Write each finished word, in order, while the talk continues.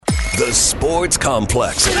The Sports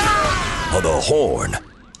Complex of the Horn.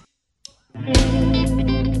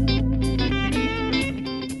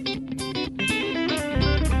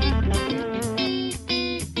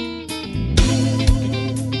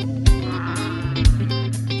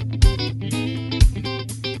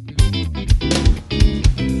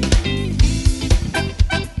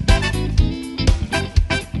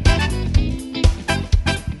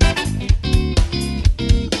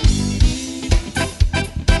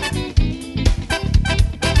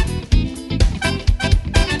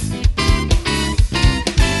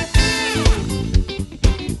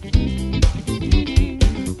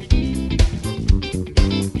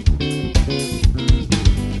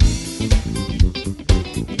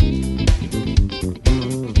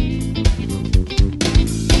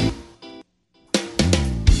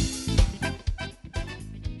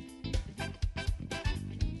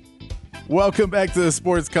 Welcome back to the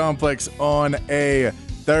Sports Complex on a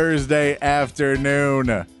Thursday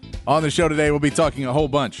afternoon. On the show today, we'll be talking a whole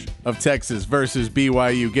bunch of Texas versus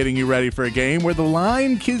BYU, getting you ready for a game where the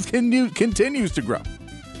line continues to grow.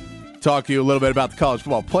 Talk to you a little bit about the college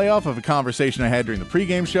football playoff of a conversation I had during the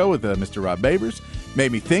pregame show with Mr. Rob Babers.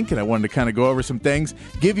 Made me think, and I wanted to kind of go over some things,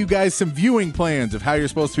 give you guys some viewing plans of how you're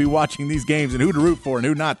supposed to be watching these games and who to root for and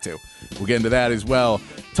who not to. We'll get into that as well.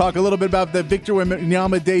 Talk a little bit about the Victor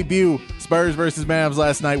Wembanyama debut, Spurs versus Mavs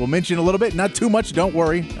last night. We'll mention a little bit, not too much, don't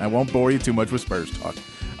worry. I won't bore you too much with Spurs talk.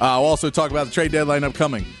 We'll also talk about the trade deadline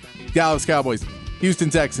upcoming. Dallas Cowboys, Houston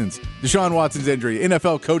Texans, Deshaun Watson's injury,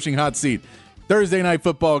 NFL coaching hot seat, Thursday night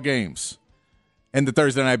football games, and the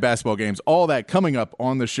Thursday night basketball games. All that coming up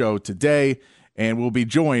on the show today, and we'll be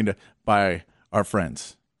joined by our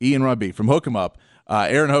friends, Ian Rugby from Hook 'em Up,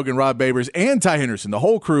 Aaron Hogan, Rob Babers, and Ty Henderson. The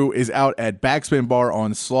whole crew is out at Backspin Bar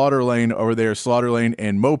on Slaughter Lane over there, Slaughter Lane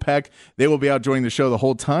and Mopac. They will be out joining the show the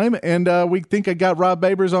whole time, and we think I got Rob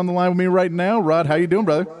Babers on the line with me right now. Rod, how you doing,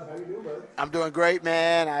 brother? I'm doing great,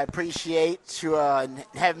 man. I appreciate you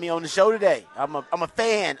having me on the show today. I'm a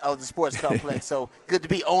fan of the Sports Complex, so good to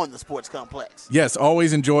be on the Sports Complex. Yes,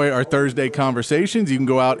 always enjoy our Thursday conversations. You can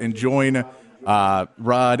go out and join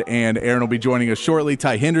Rod, and Aaron will be joining us shortly.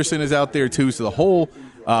 Ty Henderson is out there too, so the whole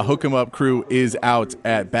Hook 'em Up crew is out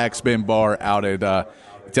at Backspin Bar out at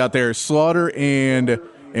it's out there Slaughter and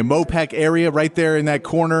Mopac area, right there in that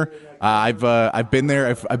corner. I've been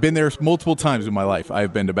there. I've been there multiple times in my life.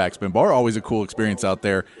 I've been to Backspin Bar. Always a cool experience out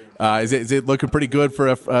there. Is it looking pretty good for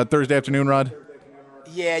a Thursday afternoon, Rod?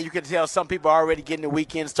 Yeah, you can tell some people are already getting the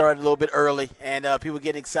weekend started a little bit early, and people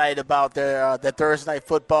getting excited about their Thursday night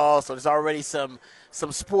football. So there's already some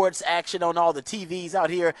sports action on all the TVs out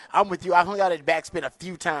here. I'm with you. I hung out at Backspin a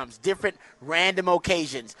few times, different random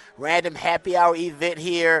occasions, random happy hour event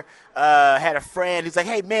here. Had a friend who's like,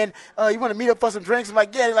 hey, man, you want to meet up for some drinks? I'm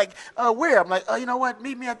like, yeah. They're like, where? I'm like, you know what?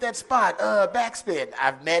 Meet me at that spot, Backspin.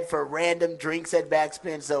 I've met for random drinks at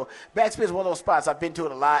Backspin. So Backspin is one of those spots. I've been to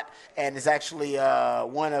it a lot, and it's actually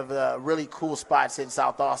one of the really cool spots in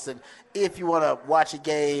South Austin if you want to watch a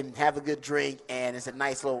game, have a good drink, and it's a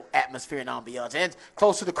nice little atmosphere and ambiance. And it's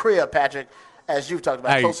close to the crib, Patrick. As you've talked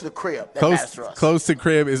about, close to the crib. That matters to us. Close to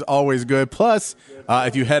crib is always good. Plus,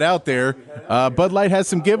 if you head out there, Bud Light has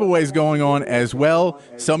some giveaways going on as well.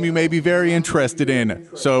 Some you may be very interested in.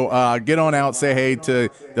 So get on out, say hey to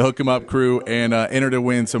the Hook 'em Up crew, and enter to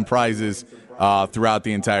win some prizes throughout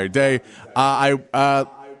the entire day.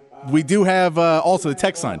 We do have also the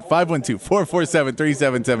text line,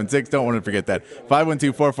 512-447-3776. Don't want to forget that.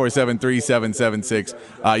 512-447-3776.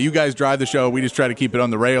 You guys drive the show. We just try to keep it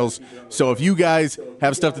on the rails. So if you guys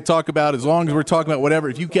have stuff to talk about, as long as we're talking about whatever,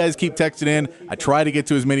 if you guys keep texting in, I try to get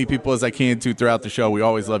to as many people as I can throughout the show. We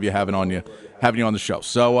always love you having you on the show.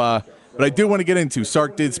 So, but I do want to get into,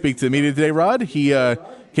 Sark did speak to the media today, Rod. He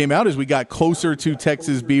came out as we got closer to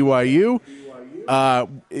Texas BYU.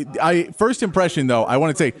 First impression, though, I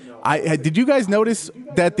want to say, did you guys notice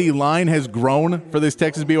that the line has grown for this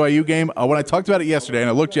Texas BYU game? When I talked about it yesterday, and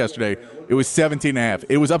I looked yesterday, it was 17.5.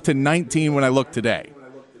 It was up to 19 when I looked today.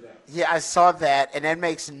 Yeah, I saw that, and that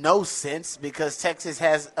makes no sense because Texas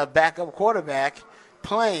has a backup quarterback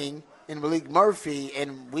playing in Malik Murphy,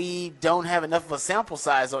 and we don't have enough of a sample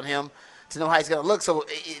size on him to know how he's going to look. So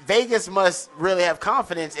Vegas must really have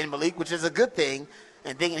confidence in Malik, which is a good thing,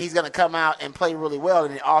 and thinking he's going to come out and play really well,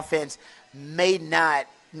 and the offense may not,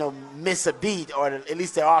 miss a beat, or at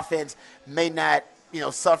least their offense may not,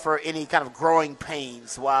 suffer any kind of growing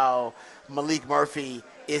pains while Malik Murphy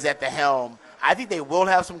is at the helm. I think they will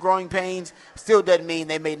have some growing pains. Still doesn't mean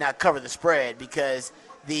they may not cover the spread because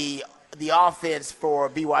the offense for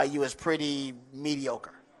BYU is pretty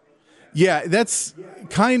mediocre. Yeah, that's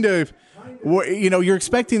kind of, you're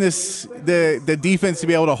expecting the defense to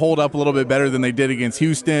be able to hold up a little bit better than they did against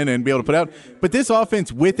Houston and be able to put out. But this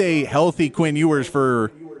offense, with a healthy Quinn Ewers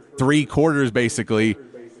for 3 quarters, basically,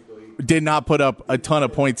 did not put up a ton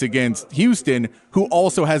of points against Houston, who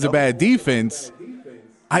also has a bad defense.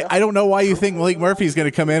 I don't know why you think Malik Murphy is going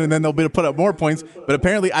to come in and then they'll be able to put up more points. But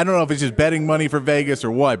apparently, I don't know if it's just betting money for Vegas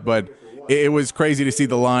or what, but it was crazy to see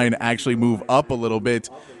the line actually move up a little bit.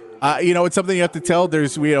 It's something you have to tell.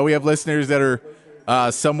 We have listeners that are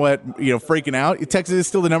somewhat freaking out. Texas is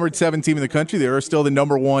still the number 7 team in the country. They are still the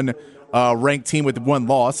number 1 ranked team with 1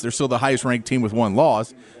 loss. They're still the highest ranked team with 1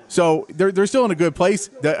 loss. So they're still in a good place.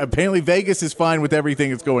 Apparently, Vegas is fine with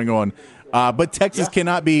everything that's going on. But Texas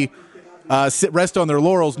cannot rest on their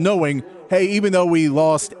laurels knowing, hey, even though we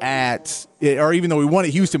lost even though we won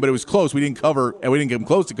at Houston, but it was close, we didn't cover, and we didn't get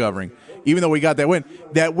close to covering, even though we got that win,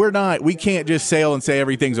 that we can't just sail and say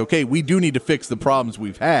everything's okay. We do need to fix the problems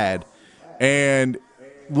we've had. And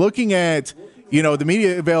looking at, the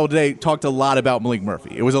media available today talked a lot about Malik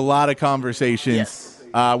Murphy. It was a lot of conversations.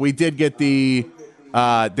 Yes. We did get the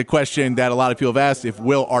question that a lot of people have asked, if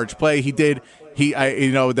will Arch play? He did.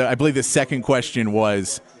 I believe the second question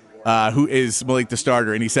was, who is Malik the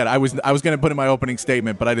starter? And he said, I was going to put in my opening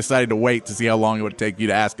statement, but I decided to wait to see how long it would take you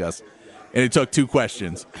to ask us. And it took 2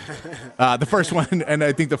 questions. The first one, and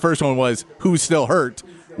I think the first one was, who's still hurt,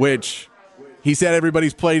 which he said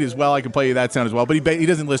everybody's played as well. I can play you that sound as well. But he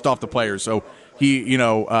doesn't list off the players. So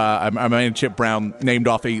our man Chip Brown named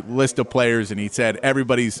off a list of players, and he said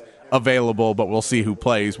everybody's available, but we'll see who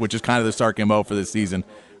plays, which is kind of the Sark MO for this season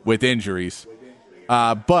with injuries.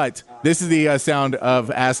 But this is the sound of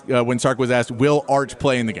when Sark was asked, will Arch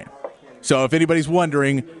play in the game? So if anybody's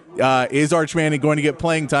wondering, is Arch Manning going to get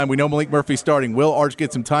playing time? We know Malik Murphy's starting. Will Arch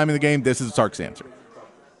get some time in the game? This is Sark's answer.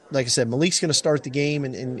 Like I said, Malik's going to start the game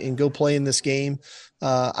and go play in this game.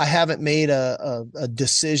 I haven't made a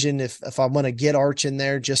decision if I want to get Arch in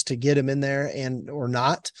there just to get him in there or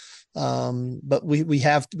not. But we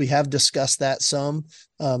have discussed that some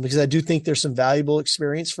because I do think there's some valuable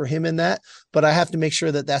experience for him in that, but I have to make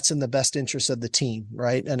sure that that's in the best interest of the team.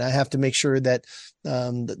 Right. And I have to make sure that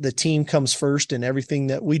the team comes first in everything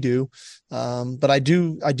that we do. But I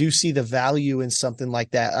do see the value in something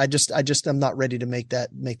like that. I'm not ready to make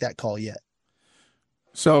that call yet.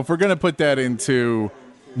 So if we're going to put that into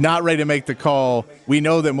not ready to make the call, we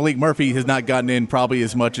know that Malik Murphy has not gotten in probably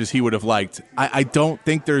as much as he would have liked. I don't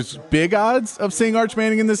think there's big odds of seeing Arch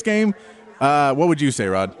Manning in this game. What would you say,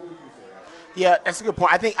 Rod? Yeah, that's a good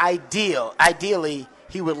point. I think ideally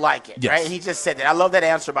he would like it, yes. Right? And he just said that. I love that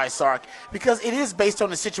answer by Sark because it is based on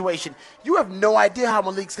the situation. You have no idea how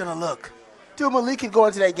Malik's going to look. Dude, Malik can go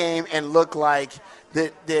into that game and look like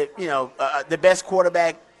the best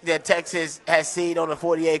quarterback that Texas has seen on the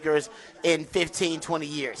 40 acres in 15, 20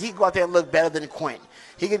 years. He can go out there and look better than Quinn.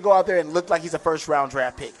 He could go out there and look like he's a first-round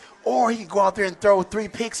draft pick. Or he could go out there and throw 3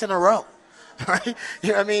 picks in a row. Right? You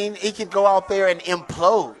know what I mean? He could go out there and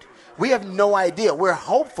implode. We have no idea. We're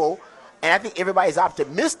hopeful, and I think everybody's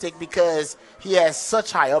optimistic because he has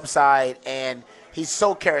such high upside and he's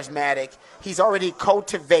so charismatic. He's already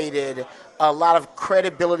cultivated a lot of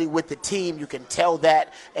credibility with the team. You can tell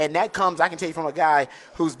that. And that comes, I can tell you, from a guy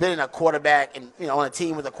who's been in a quarterback and, on a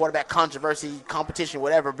team with a quarterback controversy, competition,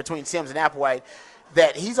 whatever, between Sims and Applewhite,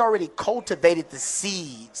 that he's already cultivated the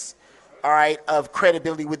seeds, all right, of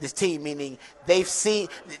credibility with this team, meaning they've seen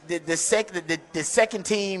the second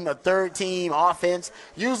team, a third team offense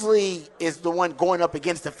usually is the one going up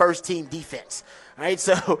against the first team defense. All right,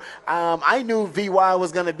 so I knew VY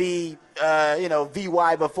was going to be,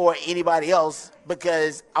 VY before anybody else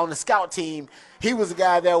because on the scout team, he was the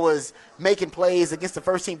guy that was making plays against the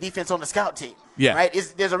first team defense on the scout team. Yeah.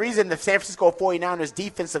 Right? There's a reason the San Francisco 49ers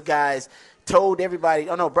defensive guys told everybody,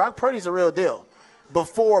 oh, no, Brock Purdy's a real deal.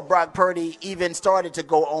 Before Brock Purdy even started to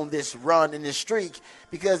go on this run and this streak,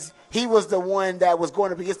 because he was the one that was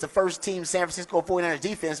going up against the first team San Francisco 49ers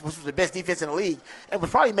defense, which was the best defense in the league, and was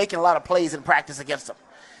probably making a lot of plays in practice against them.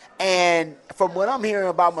 And from what I'm hearing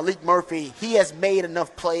about Malik Murphy, he has made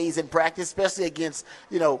enough plays in practice, especially against,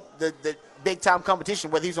 the big-time competition,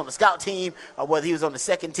 whether he was on the scout team or whether he was on the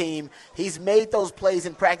second team. He's made those plays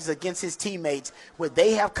in practice against his teammates where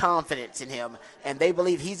they have confidence in him and they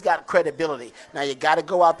believe he's got credibility. Now, you got to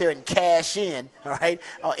go out there and cash in, all right,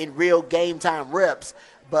 in real game-time reps.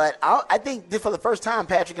 But I think for the first time,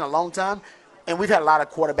 Patrick, in a long time, and we've had a lot of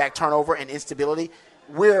quarterback turnover and instability,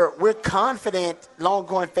 we're confident,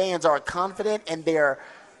 long-going fans are confident, and they're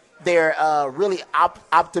really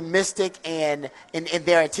optimistic and in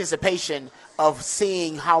their anticipation of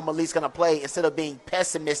seeing how Malik's going to play instead of being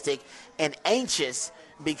pessimistic and anxious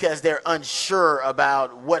because they're unsure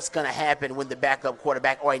about what's going to happen when the backup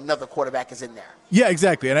quarterback or another quarterback is in there. Yeah,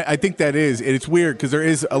 exactly. And I think that is, it's weird because there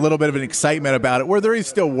is a little bit of an excitement about it where there is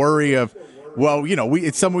still worry of, well,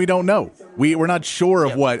 it's something we don't know. We're not sure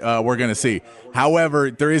of what we're going to see.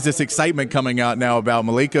 However, there is this excitement coming out now about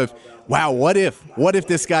Malik of, wow, what if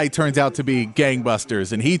this guy turns out to be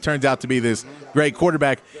gangbusters and he turns out to be this great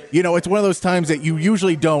quarterback? It's one of those times that you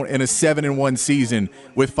usually don't in a 7-1 season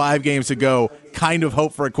with 5 games to go kind of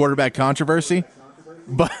hope for a quarterback controversy.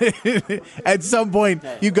 But at some point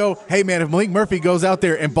you go, hey man, if Malik Murphy goes out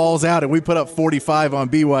there and balls out and we put up 45 on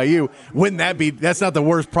BYU, that's not the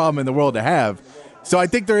worst problem in the world to have. So I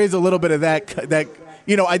think there is a little bit of that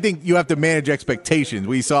I think you have to manage expectations.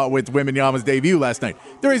 We saw it with Wembanyama's debut last night.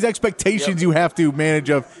 There is expectations you have to manage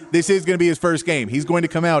of this is going to be his first game. He's going to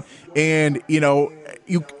come out and,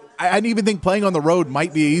 I even think playing on the road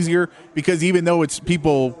might be easier because even though it's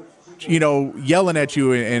people, yelling at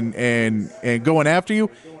you and going after you,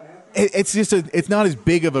 it's not as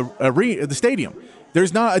big of the stadium.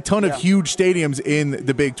 There's not a ton of huge stadiums in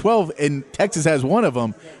the Big 12, and Texas has one of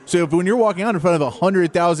them. So when you're walking out in front of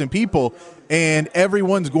 100,000 people and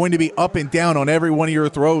everyone's going to be up and down on every one of your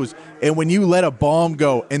throws, and when you let a bomb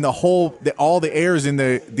go and all the air's in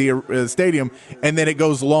the stadium, and then it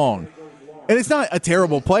goes long, and it's not a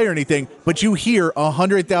terrible play or anything, but you hear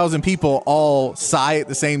 100,000 people all sigh at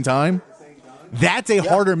the same time. That's a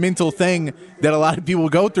harder mental thing that a lot of people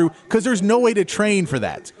go through because there's no way to train for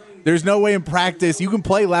that. There's no way in practice. You can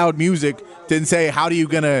play loud music to say how are you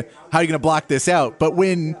gonna block this out. But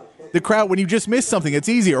when you just miss something, it's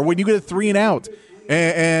easier. Or when you get a 3 and out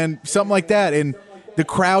and something like that, and the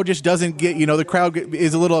crowd just doesn't get, the crowd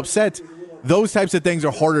is a little upset. Those types of things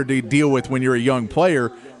are harder to deal with when you're a young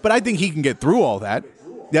player. But I think he can get through all that.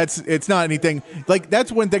 It's not anything like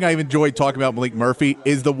that's one thing I've enjoyed talking about Malik Murphy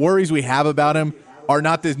is the worries we have about him are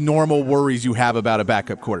not the normal worries you have about a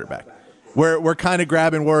backup quarterback. We're kind of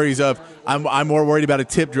grabbing worries of I'm more worried about a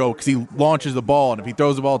tip drill because he launches the ball, and if he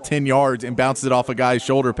throws the ball 10 yards and bounces it off a guy's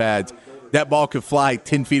shoulder pads, that ball could fly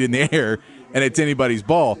 10 feet in the air, and it's anybody's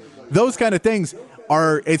ball. Those kind of things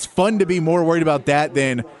it's fun to be more worried about that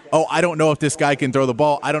than, I don't know if this guy can throw the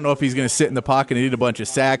ball. I don't know if he's going to sit in the pocket and eat a bunch of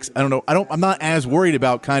sacks. I don't know. I'm not as worried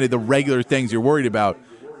about kind of the regular things you're worried about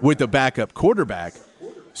with the backup quarterback.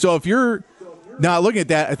 So if you're now looking at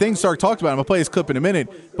that, I think Sark talked about it. I'm going to play this clip in a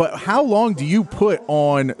minute. But how long do you put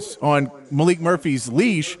on Malik Murphy's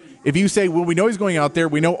leash if you say, well, we know he's going out there.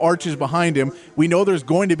 We know Arch is behind him. We know there's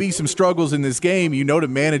going to be some struggles in this game. To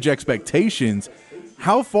manage expectations.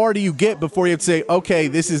 How far do you get before you have to say, okay,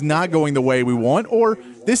 this is not going the way we want, or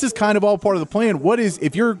this is kind of all part of the plan?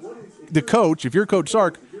 If you're Coach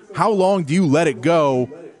Sark, how long do you let it go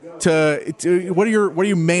to what are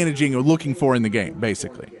you managing or looking for in the game,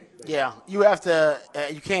 basically? Yeah, you have to.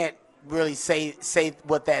 You can't really say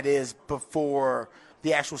what that is before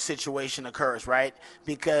the actual situation occurs, right?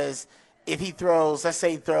 Because if he throws, let's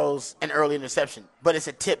say he throws an early interception, but it's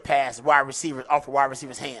a tip pass, off a wide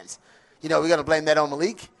receiver's hands. We're going to blame that on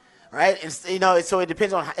Malik, right? And, so it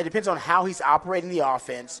depends on how he's operating the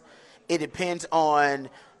offense. It depends on,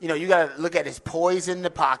 you got to look at his poise in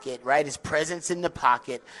the pocket, right? His presence in the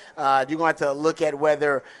pocket. You're going to have to look at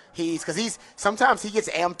whether sometimes he gets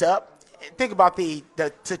amped up. Think about the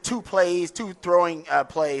two throwing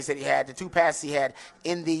plays that he had, the 2 passes he had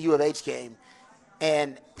in the U of H game,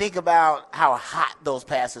 and think about how hot those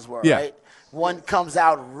passes were, right? One comes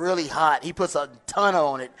out really hot. He puts a ton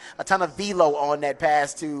of velo on that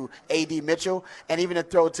pass to A.D. Mitchell. And even the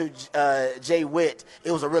throw to Jay Witt,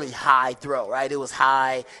 it was a really high throw, right? It was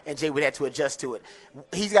high, and Jay Witt had to adjust to it.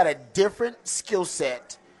 He's got a different skill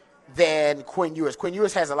set than Quinn Ewers. Quinn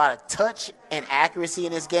Ewers has a lot of touch and accuracy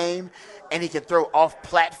in his game, and he can throw off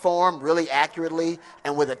platform really accurately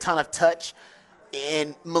and with a ton of touch.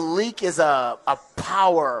 And Malik is a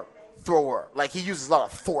power thrower. Like, he uses a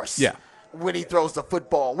lot of force. When he throws the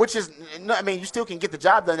football, which is, you still can get the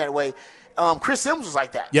job done that way. Chris Sims was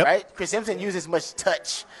like that, right? Chris Sims didn't use as much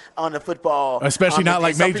touch on the football. Especially not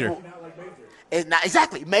like Major.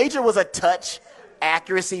 Exactly. Major was a touch,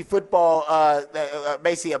 accuracy football,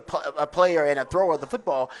 basically a player and a thrower of the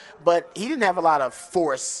football, but he didn't have a lot of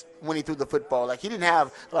force when he threw the football. Like, he didn't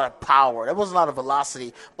have a lot of power. There wasn't a lot of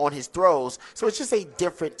velocity on his throws. So it's just a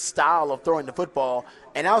different style of throwing the football.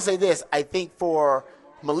 And I'll say this, I think for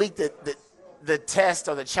Malik, the test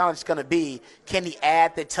or the challenge is going to be, can he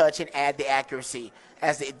add the touch and add the accuracy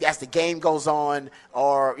as the game goes on,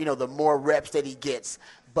 or the more reps that he gets.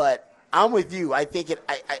 But I'm with you. I think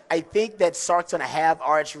that Sark's going to have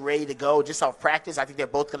Arch ready to go just off practice. I think they're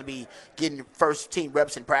both going to be getting first team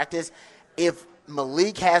reps in practice. If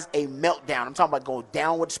Malik has a meltdown. I'm talking about going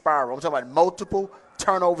downward spiral. I'm talking about multiple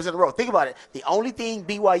turnovers in a row. Think about it. The only thing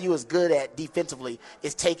BYU is good at defensively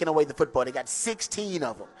is taking away the football. They got 16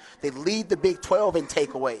 of them. They lead the Big 12 in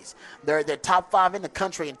takeaways. They're top 5 in the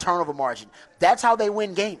country in turnover margin. That's how they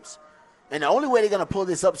win games. And the only way they're going to pull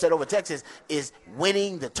this upset over Texas is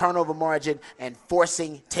winning the turnover margin and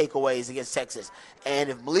forcing takeaways against Texas. And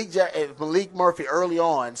if Malik Murphy early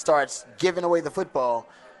on starts giving away the football,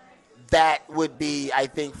 that would be, I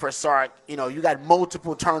think, for Sark, you got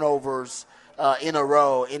multiple turnovers in a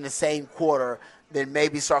row in the same quarter, then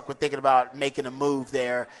maybe Sark was thinking about making a move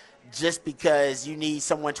there, just because you need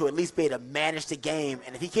someone to at least be able to manage the game.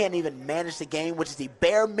 And if he can't even manage the game, which is the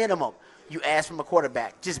bare minimum you ask from a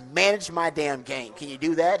quarterback, just manage my damn game. Can you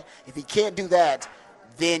do that? If he can't do that,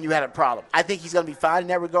 then you had a problem. I think he's going to be fine in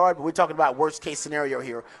that regard, but we're talking about worst case scenario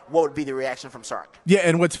here. What would be the reaction from Sark? Yeah,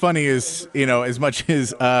 and what's funny is, as much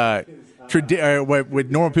as what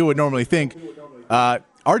normal people would normally think,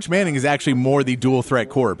 Arch Manning is actually more the dual threat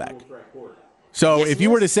quarterback. So Yes, if he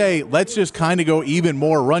you were is. to say, let's just kind of go even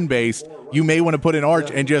more run-based, you may want to put in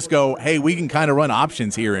Arch and just go, hey, we can kind of run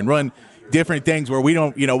options here and run different things where we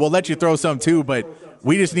don't, we'll let you throw some too, but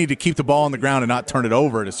we just need to keep the ball on the ground and not turn it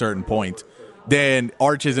over at a certain point. Then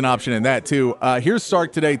Arch is an option in that too. Here's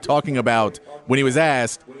Sark today talking about, when he was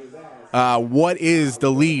asked, what is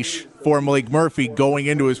the leash for Malik Murphy going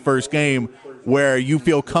into his first game where you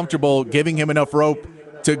feel comfortable giving him enough rope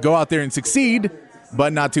to go out there and succeed,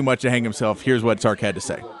 but not too much to hang himself. Here's what Sark had to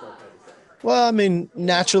say. Well, I mean,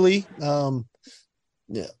 naturally, the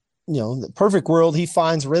perfect world, he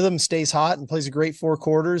finds rhythm, stays hot, and plays a great 4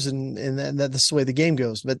 quarters, and that's the way the game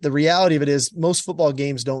goes. But the reality of it is most football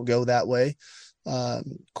games don't go that way.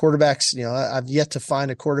 Quarterbacks, I've yet to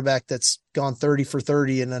find a quarterback that's gone 30 for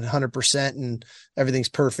 30 and 100% and everything's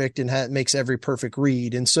perfect and makes every perfect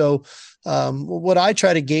read. And so what I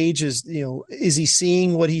try to gauge is, is he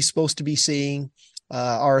seeing what he's supposed to be seeing?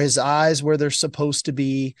 Are his eyes where they're supposed to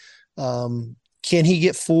be? Can he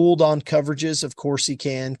get fooled on coverages? Of course he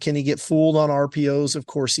can. Can he get fooled on RPOs? Of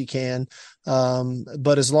course he can.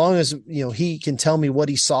 But as long as, he can tell me what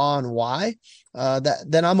he saw and why,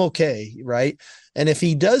 then I'm okay. Right. And if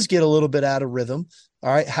he does get a little bit out of rhythm,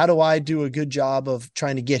 all right, how do I do a good job of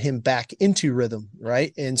trying to get him back into rhythm?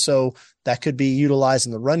 Right. And so that could be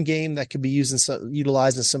utilizing the run game. That could be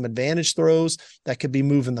utilizing some advantage throws. That could be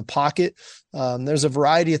moving the pocket. There's a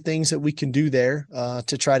variety of things that we can do there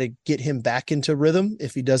to try to get him back into rhythm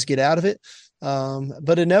if he does get out of it.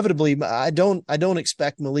 But inevitably, I don't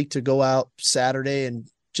expect Malik to go out Saturday and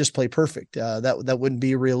just play perfect. That wouldn't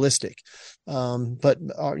be realistic. But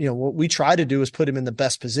what we try to do is put him in the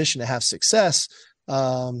best position to have success.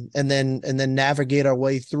 And then navigate our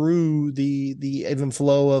way through the ebb and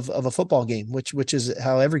flow of a football game, which is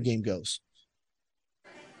how every game goes.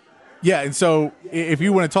 Yeah, and so if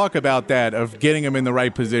you want to talk about that, of getting him in the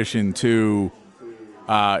right position to,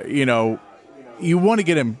 you want to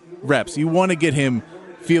get him reps. You want to get him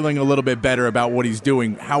feeling a little bit better about what he's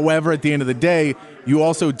doing. However, at the end of the day, you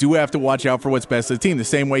also do have to watch out for what's best for the team. The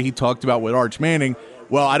same way he talked about with Arch Manning,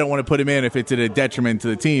 well, I don't want to put him in if it's at a detriment to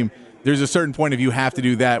the team. There's a certain point of you have to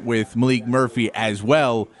do that with Malik Murphy as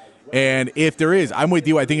well. And if there is, I'm with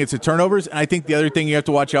you. I think it's the turnovers. And I think the other thing you have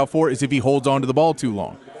to watch out for is if he holds on to the ball too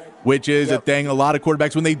long, which is a thing a lot of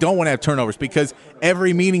quarterbacks when they don't want to have turnovers, because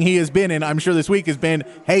every meeting he has been in, I'm sure this week, has been,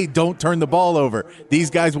 hey, don't turn the ball over. These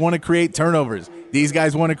guys want to create turnovers. These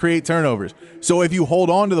guys want to create turnovers. So if you hold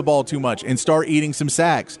on to the ball too much and start eating some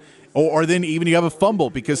sacks, or then even you have a fumble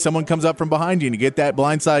because someone comes up from behind you and you get that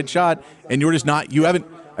blindside shot and you're just not, you haven't,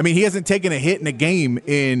 he hasn't taken a hit in a game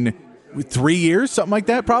in 3 years, something like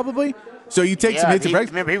that, probably. So you take some hits and breaks.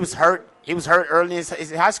 Remember, he was hurt. He was hurt early in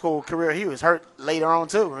his high school career. He was hurt later on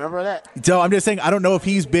too. Remember that? So I'm just saying, I don't know if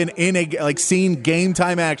he's been in seen game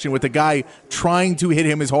time action with a guy trying to hit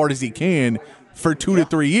him as hard as he can for 2 to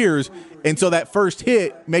 3 years. And so that first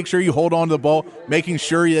hit, make sure you hold on to the ball, making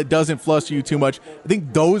sure it doesn't fluster you too much. I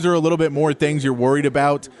think those are a little bit more things you're worried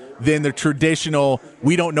about than the traditional,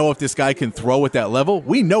 we don't know if this guy can throw at that level.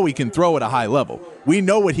 We know he can throw at a high level. We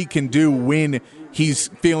know what he can do when he's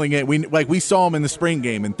feeling it. We saw him in the spring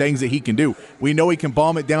game and things that he can do. We know he can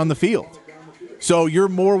bomb it down the field. So you're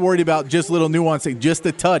more worried about just little nuance, just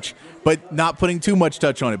the touch, but not putting too much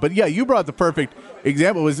touch on it. But yeah, you brought the perfect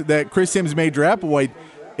example, was that Chris Sims made Applewhite,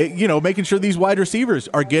 making sure these wide receivers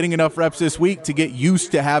are getting enough reps this week to get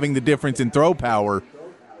used to having the difference in throw power.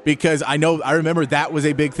 Because I remember that was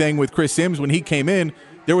a big thing with Chris Sims when he came in.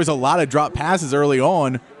 There was a lot of drop passes early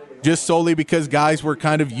on, just solely because guys were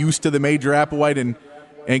kind of used to the Major Applewhite and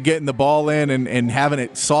and getting the ball in and having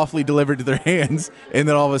it softly delivered to their hands, and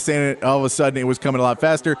then all of a sudden it was coming a lot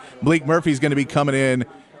faster. Malik Murphy's going to be coming in.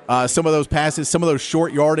 Some of those passes, some of those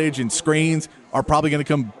short yardage and screens are probably going to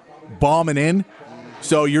come bombing in.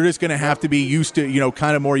 So you're just going to have to be used to,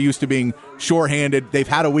 kind of more used to being shorthanded. They've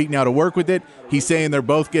had a week now to work with it. He's saying they're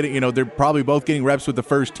both getting, they're probably both getting reps with the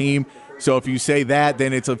first team. So if you say that,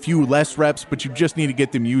 then it's a few less reps, but you just need to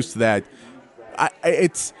get them used to that.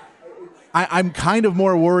 I'm kind of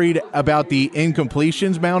more worried about the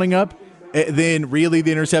incompletions mounting up than really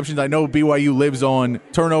the interceptions. I know BYU lives on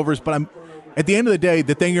turnovers, but at the end of the day,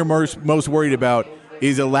 the thing you're most worried about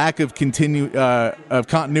is a lack of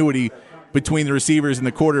continuity between the receivers and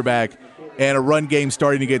the quarterback, and a run game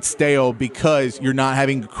starting to get stale because you're not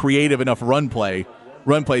having creative enough run plays.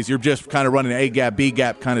 You're just kind of running A gap, B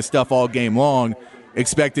gap kind of stuff all game long,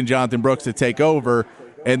 expecting Jonathan Brooks to take over,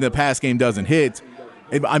 and the pass game doesn't hit.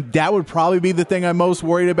 That would probably be the thing I'm most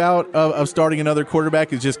worried about of starting another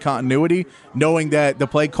quarterback, is just continuity, knowing that the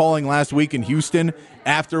play calling last week in Houston,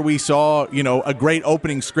 after we saw a great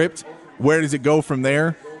opening script, where does it go from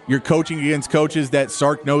there? You're coaching against coaches that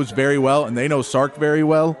Sark knows very well, and they know Sark very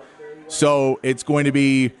well. So it's going to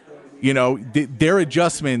be, their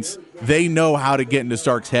adjustments, they know how to get into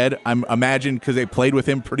Sark's head, I'm imagine, because they played with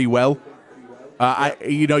him pretty well.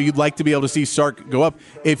 You'd like to be able to see Sark go up.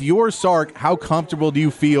 If you're Sark, how comfortable do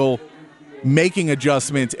you feel making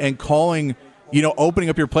adjustments and calling, opening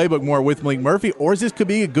up your playbook more with Malik Murphy? Or is this could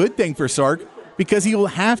be a good thing for Sark because he will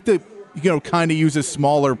have to, kind of use a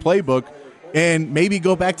smaller playbook and maybe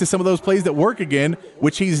go back to some of those plays that work again,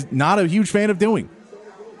 which he's not a huge fan of doing.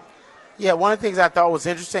 Yeah, one of the things I thought was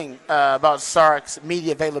interesting about Sark's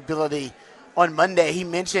media availability on Monday, he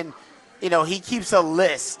mentioned, he keeps a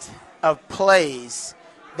list of plays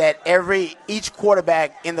that each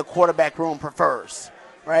quarterback in the quarterback room prefers,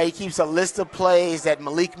 right? He keeps a list of plays that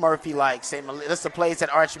Malik Murphy likes, and a list of plays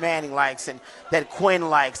that Arch Manning likes, and that Quinn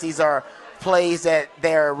likes. These are plays that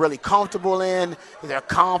they're really comfortable in, they're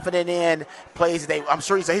confident in, plays that I'm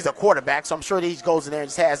sure he's a quarterback, so I'm sure that he goes in there and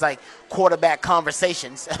just has like quarterback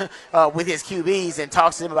conversations with his QBs and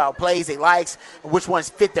talks to them about plays he likes, which ones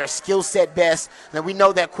fit their skill set best. And we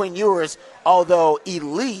know that Quinn Ewers, although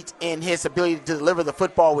elite in his ability to deliver the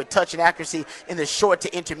football with touch and accuracy in the short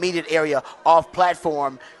to intermediate area off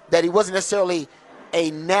platform, that he wasn't necessarily a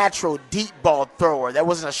natural deep ball thrower. That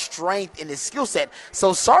wasn't a strength in his skill set.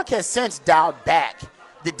 So Sark has since dialed back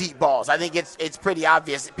the deep balls. I think it's pretty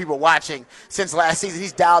obvious, people watching since last season,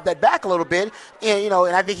 he's dialed that back a little bit. And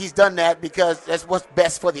I think he's done that because that's what's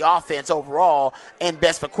best for the offense overall and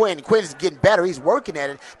best for Quinn. Quinn's getting better. He's working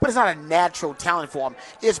at it, but it's not a natural talent for him.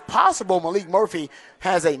 It's possible Malik Murphy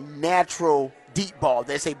has a natural deep ball.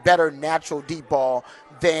 There's a better natural deep ball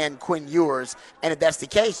than Quinn Ewers, and if that's the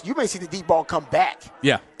case, you may see the deep ball come back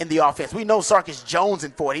in the offense. We know Sark is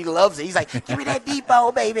jonesing for it. He loves it. He's like, give me that deep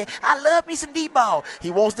ball, baby. I love me some deep ball.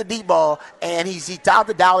 He wants the deep ball, and he's dialed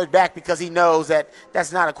the dial it back because he knows that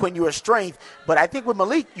that's not a Quinn Ewers strength. But I think with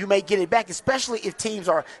Malik, you may get it back, especially if teams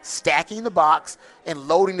are stacking the box and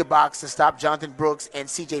loading the box to stop Jonathan Brooks and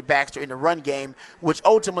C.J. Baxter in the run game, which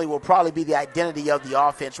ultimately will probably be the identity of the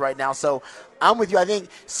offense right now. So I'm with you. I think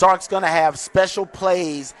Sark's going to have special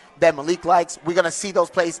plays that Malik likes. We're going to see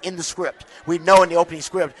those plays in the script. We know in the opening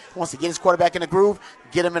script, he wants to get his quarterback in the groove,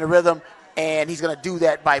 get him in a rhythm, and he's going to do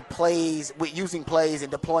that by using plays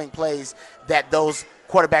and deploying plays that those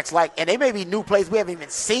quarterbacks like. And they may be new plays we haven't even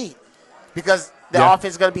seen because the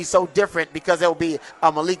offense is going to be so different because there will be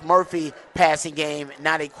a Malik Murphy passing game,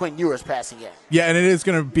 not a Quinn Ewers passing game. Yeah, and it is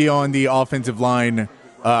going to be on the offensive line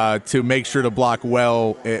to make sure to block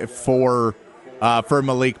well for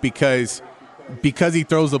Malik because he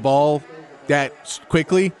throws the ball that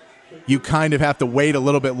quickly. You kind of have to wait a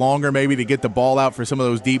little bit longer maybe to get the ball out for some of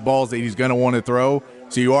those deep balls that he's going to want to throw.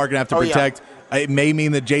 So you are going to have to protect. Yeah. It may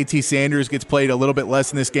mean that JT Sanders gets played a little bit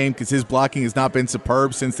less in this game because his blocking has not been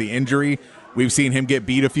superb since the injury. We've seen him get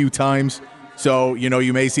beat a few times. So,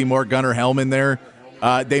 you may see more Gunnar Helm in there.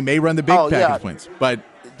 They may run the big package points. But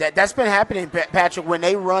that's been happening, Patrick, when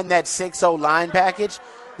they run that 6-0 line package.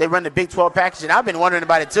 They run the Big 12 package, and I've been wondering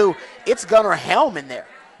about it too. It's Gunnar Helm in there.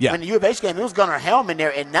 Yeah. In the U of H game, it was Gunnar Helm in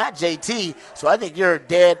there and not JT. So I think you're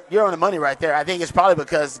on the money right there. I think it's probably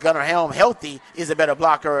because Gunnar Helm, healthy, is a better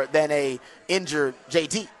blocker than a injured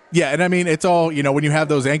JT. Yeah, and I mean, it's all, when you have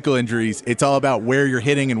those ankle injuries, it's all about where you're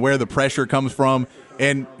hitting and where the pressure comes from.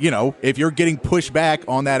 And, if you're getting pushed back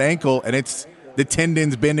on that ankle and it's the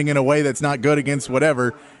tendons bending in a way that's not good against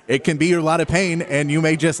whatever, it can be a lot of pain, and you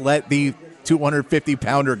may just let the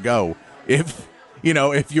 250-pounder go if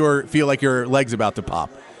you feel like your leg's about to pop.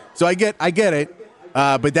 So I get it.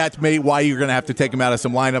 But that's why you're going to have to take him out of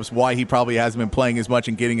some lineups, why he probably hasn't been playing as much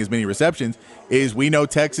and getting as many receptions, is we know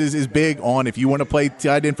Texas is big on, if you want to play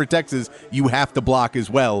tight end for Texas, you have to block as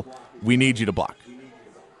well. We need you to block.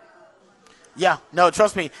 Yeah, no,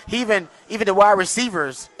 trust me. Even the wide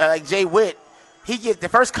receivers, like Jay Witt, the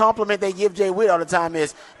first compliment they give Jay Witt all the time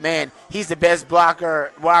is, man, he's the best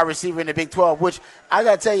blocker wide receiver in the Big 12, which I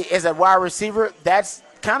got to tell you, as a wide receiver, that's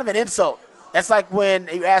kind of an insult. That's like when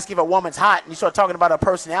you ask if a woman's hot and you start talking about her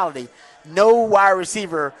personality. No wide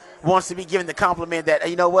receiver wants to be given the compliment that,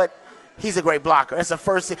 you know what, he's a great blocker. That's the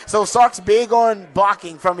first thing. So Sark's big on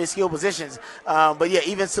blocking from his skill positions. But, yeah,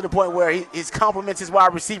 even to the point where he compliments his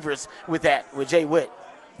wide receivers with Jay Witt.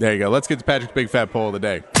 There you go. Let's get to Patrick's Big Fat Poll of the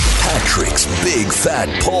day. Patrick's Big Fat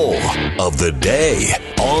Poll of the day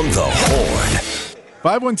on the Horn.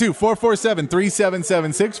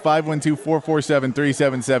 512-447-3776,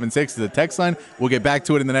 512-447-3776 is the text line. We'll get back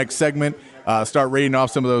to it in the next segment, start reading off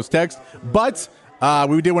some of those texts. But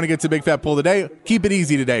we did want to get to Big Fat Poll today. Keep it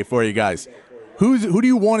easy today for you guys. Who do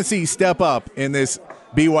you want to see step up in this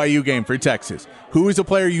BYU game for Texas? Who is a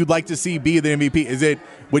player you'd like to see be the MVP?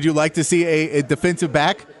 Would you like to see a defensive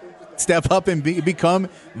back step up and become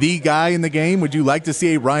the guy in the game? Would you like to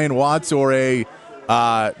see a Ryan Watts or maybe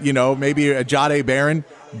a Jahdae Barron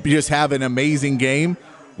just have an amazing game?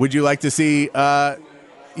 Would you like to see, maybe a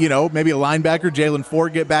linebacker, Jalen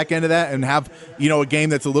Ford, get back into that and have, a game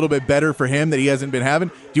that's a little bit better for him that he hasn't been having?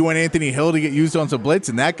 Do you want Anthony Hill to get used on some blitz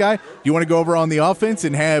and that guy? Do you want to go over on the offense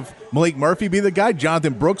and have Malik Murphy be the guy?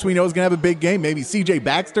 Jonathan Brooks, we know, is going to have a big game. Maybe C.J.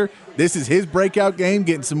 Baxter. This is his breakout game,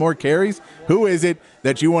 getting some more carries. Who is it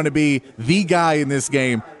that you want to be the guy in this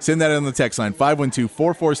game? Send that on the text line,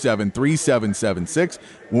 512-447-3776.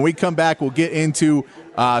 When we come back, we'll get into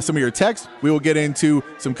some of your texts. We will get into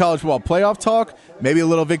some college football playoff talk, maybe a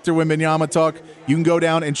little Victor Wembanyama talk. You can go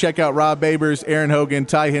down and check out Rob Babers, Aaron Hogan,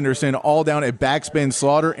 Ty Henderson, all down at Backspin,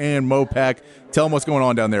 Slaughter, and Mopac. Tell them what's going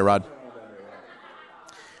on down there, Rod.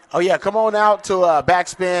 Oh, yeah, come on out to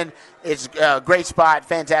Backspin. It's a great spot,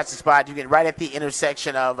 fantastic spot. You get right at the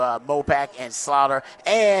intersection of Mopac and Slaughter.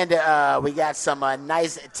 And we got some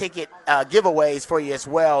nice ticket giveaways for you as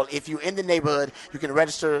well. If you're in the neighborhood, you can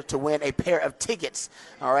register to win a pair of tickets,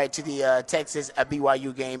 all right, to the Texas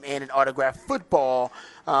BYU game and an autographed football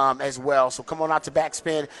as well. So come on out to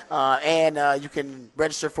Backspin, and you can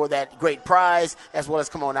register for that great prize, as well as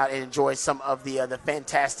come on out and enjoy some of the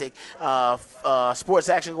fantastic sports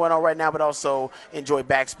action going on right now, but also enjoy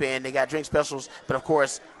Backspin. They got drink specials, but of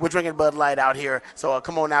course, we're drinking Bud Light out here. So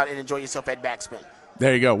come on out and enjoy yourself at Backspin.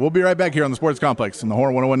 There you go. We'll be right back here on the Sports Complex on the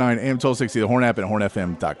Horn 1019 AM 1260, the Horn app, and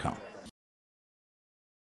hornfm.com.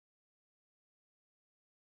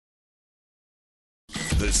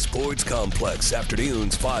 The Sports Complex,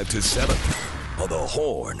 afternoons 5 to 7 on the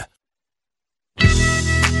Horn.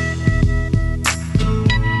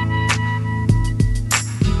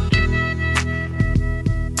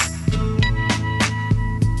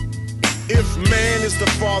 If man is the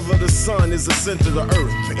father, the son is the center of the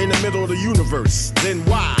earth, in the middle of the universe, then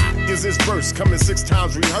why is this verse coming 6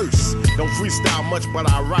 times rehearsed? Don't freestyle much, but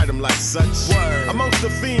I write them like such. Word. Amongst the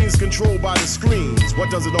fiends controlled by the screens, what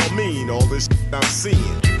does it all mean, all this I'm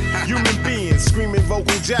seeing? Human beings screaming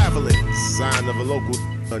vocal javelins, sign of a local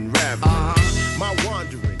unraveling. My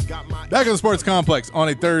wandering got my... Back in the Sports Complex on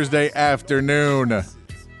a Thursday afternoon.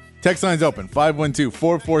 Text line's open,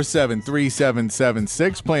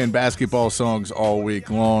 512-447-3776. Playing basketball songs all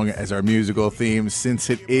week long as our musical theme.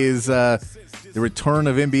 Since it is the return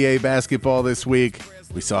of NBA basketball this week,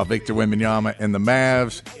 we saw Victor Wembanyama and the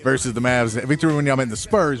Mavs versus the Mavs. Victor Wembanyama and the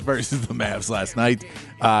Spurs versus the Mavs last night.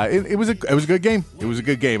 It was a good game. It was a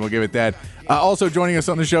good game. We'll give it that. Also joining us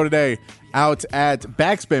on the show today, out at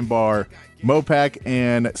Backspin Bar, Mopac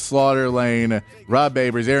and Slaughter Lane, Rob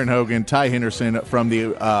Babers, Aaron Hogan, Ty Henderson from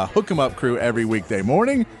the Hook 'em Up crew every weekday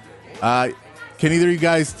morning. Can either of you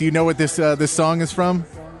guys, do you know what this song is from?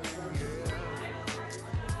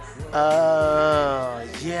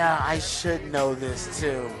 Yeah, I should know this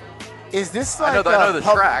too. Is this like I know the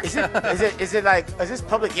track. Is this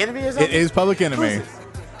Public Enemy or something? It is Public Enemy.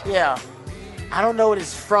 Yeah. I don't know what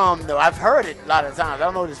it's from though. I've heard it a lot of times. I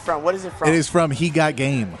don't know what it's from. What is it from? It is from He Got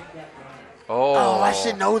Game. Oh, I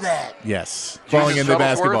should know that. Yes. Falling into the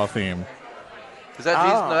basketball theme. Is that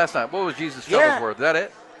Jesus? No, that's not. What was Jesus Shuttlesworth? Is that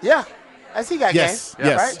it? Yeah. That's He Got Game. Yes.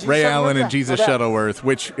 Right? Ray Allen and Jesus Shuttleworth,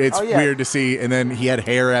 which it's weird to see. And then he had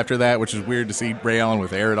hair after that, which is weird to see Ray Allen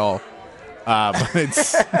with hair at all. But we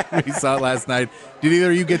saw it last night. Did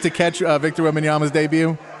either of you get to catch Victor Wembanyama's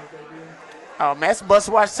debut? Oh, man, it's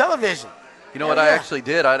must-watch television. You know what I actually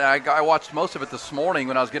did? I watched most of it this morning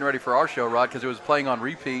when I was getting ready for our show, Rod, because it was playing on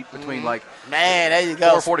repeat between there you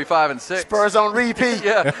go. 4:45 and 6. Spurs on repeat.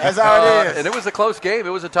 Yeah. That's how it is. And it was a close game. It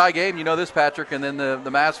was a tie game. You know this, Patrick. And then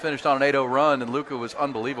the Mavs finished on an 8-0 run, and Luka was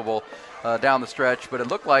unbelievable down the stretch. But it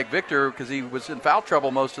looked like Victor, because he was in foul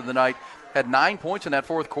trouble most of the night, had 9 points in that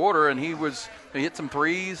fourth quarter, and he hit some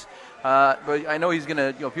threes. But I know he's going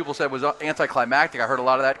to, people said it was anticlimactic. I heard a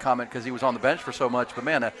lot of that comment because he was on the bench for so much. But,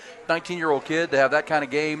 man, a 19-year-old kid to have that kind of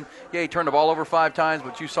game, he turned the ball over 5 times,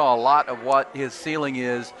 but you saw a lot of what his ceiling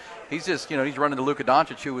is. He's just, he's running to Luka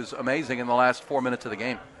Doncic, who was amazing in the last 4 minutes of the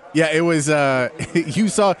game. Yeah, it was, you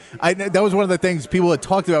saw, that was one of the things people had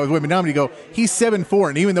talked about with Wembanyama. You go, he's 7'4",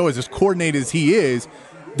 and even though as coordinated as he is,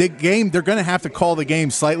 the game, they're going to have to call the game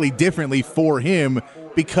slightly differently for him,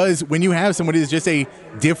 because when you have somebody who's just a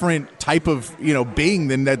different type of being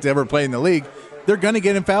than that's ever played in the league, they're going to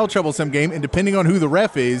get in foul trouble some game, and depending on who the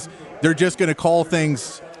ref is, they're just going to call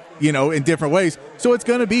things in different ways. So it's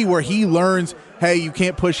going to be where he learns, hey, you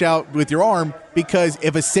can't push out with your arm, because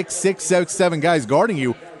if a 6'6", 6'7" guy's guarding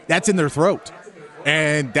you, that's in their throat,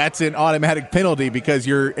 and that's an automatic penalty because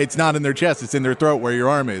it's not in their chest, it's in their throat where your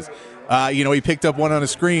arm is. He picked up one on a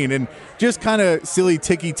screen, and just kind of silly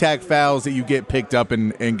ticky-tack fouls that you get picked up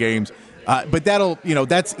in games. But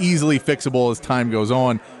that's easily fixable as time goes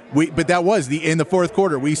on. But that was in the fourth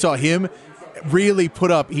quarter. We saw him really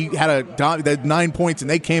put up. He had 9 points,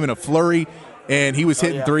 and they came in a flurry, and he was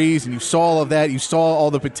hitting threes, and you saw all of that. You saw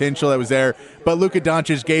all the potential that was there. But Luka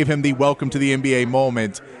Doncic gave him the welcome to the NBA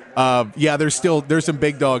moment. There's some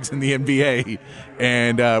big dogs in the NBA,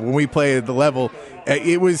 and when we play at the level,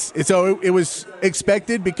 it was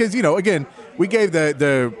expected because again, we gave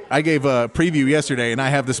I gave a preview yesterday, and I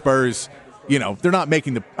have the Spurs. They're not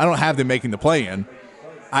making I don't have them making the play-in.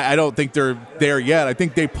 I don't think they're there yet. I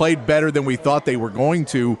think they played better than we thought they were going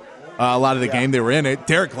to. A lot of the game they were in it.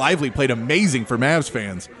 Derek Lively played amazing for Mavs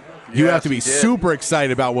fans. You have to be super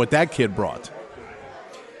excited about what that kid brought.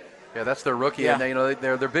 Yeah, that's their rookie, and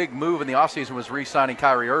their big move in the offseason was re-signing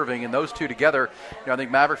Kyrie Irving, and those two together, I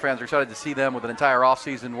think Maverick fans are excited to see them with an entire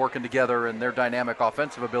offseason working together and their dynamic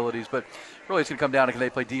offensive abilities, but really it's going to come down to can they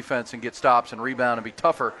play defense and get stops and rebound and be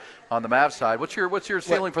tougher on the Mavs side. What's your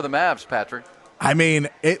ceiling for the Mavs, Patrick? I mean,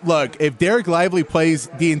 look, if Derek Lively plays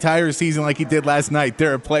the entire season like he did last night,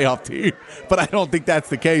 they're a playoff team, but I don't think that's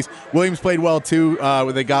the case. Williams played well, too,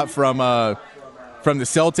 what they got from the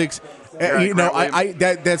Celtics.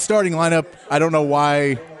 That starting lineup, I don't know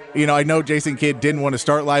why. I know Jason Kidd didn't want to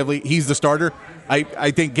start Lively. He's the starter.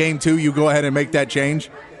 I think game 2, you go ahead and make that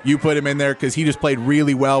change. You put him in there because he just played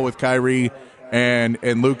really well with Kyrie and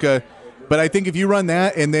Luka. But I think if you run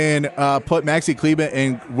that and then put Maxi Kleber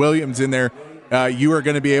and Williams in there, you are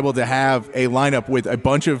going to be able to have a lineup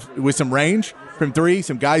with some range from 3,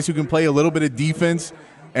 some guys who can play a little bit of defense,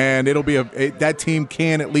 and it'll be that team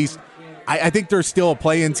can at least. I think they're still a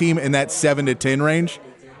play-in team in that 7 to 10 range,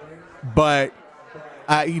 but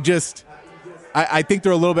I think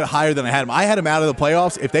they're a little bit higher than I had them. I had them out of the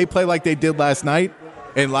playoffs. If they play like they did last night,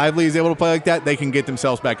 and Lively is able to play like that, they can get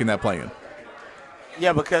themselves back in that play-in.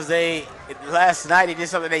 Yeah, because last night they did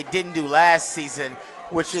something they didn't do last season,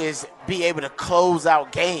 which is be able to close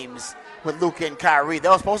out games with Luka and Kyrie.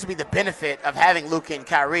 That was supposed to be the benefit of having Luka and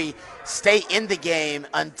Kyrie stay in the game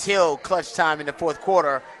until clutch time in the fourth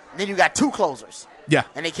quarter. And then you got 2 closers. Yeah.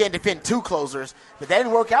 And they can't defend 2 closers. But that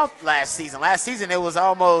didn't work out last season. Last season, it was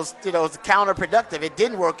almost, it was counterproductive. It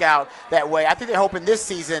didn't work out that way. I think they're hoping this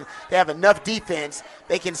season they have enough defense.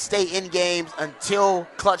 They can stay in games until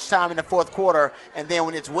clutch time in the fourth quarter. And then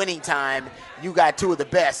when it's winning time, you got two of the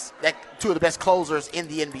best closers in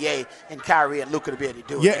the NBA, and Kyrie and Luka to be able to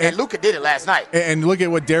do it. Yeah, and Luka did it last night. And look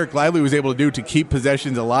at what Derek Lively was able to do to keep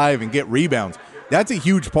possessions alive and get rebounds. That's a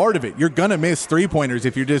huge part of it. You're going to miss three-pointers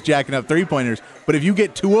if you're just jacking up three-pointers. But if you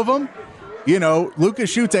get 2 of them, Luka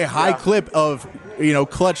shoots a high clip of,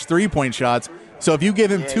 clutch three-point shots. So if you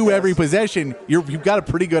give him 2 every possession, you've got a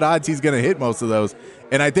pretty good odds he's going to hit most of those.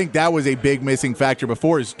 And I think that was a big missing factor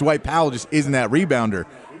before is Dwight Powell just isn't that rebounder.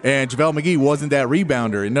 And JaVale McGee wasn't that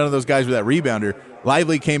rebounder. And none of those guys were that rebounder.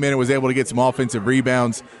 Lively came in and was able to get some offensive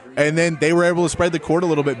rebounds. And then they were able to spread the court a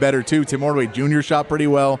little bit better, too. Tim Hardaway Jr. shot pretty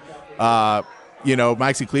well.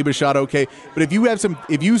 Maxi Kleber shot okay. But if you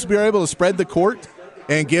are able to spread the court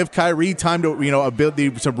and give Kyrie time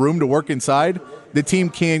to, some room to work inside, the team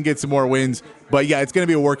can get some more wins. But, yeah, it's going to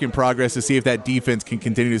be a work in progress to see if that defense can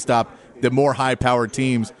continue to stop the more high-powered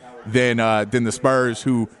teams than the Spurs,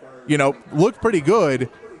 who, look pretty good,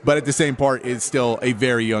 but at the same part is still a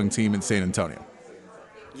very young team in San Antonio.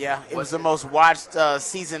 Yeah, it was the most watched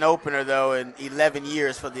season opener though in 11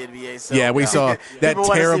 years for the NBA. So yeah, we saw that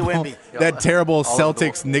terrible All over the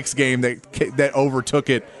Celtics Knicks game that overtook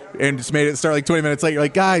it and just made it start like 20 minutes late. You're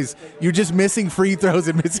like, guys, you're just missing free throws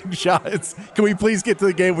and missing shots. Can we please get to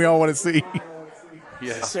the game we all want to see?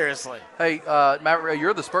 Yeah. Seriously. Hey, Matt,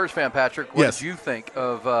 you're the Spurs fan, Patrick. What Yes. did you think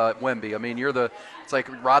of Wemby? I mean, it's like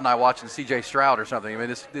Rod and I watching C.J. Stroud or something.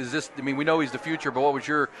 I mean, we know he's the future, but what was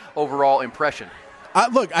your overall impression?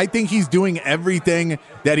 Look, I think he's doing everything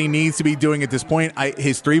that he needs to be doing at this point.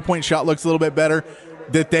 His three-point shot looks a little bit better.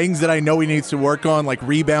 The things that I know he needs to work on, like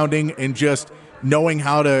rebounding and just knowing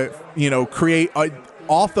how to, create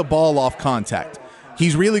off the ball, off contact.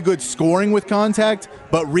 He's really good scoring with contact,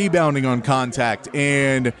 but rebounding on contact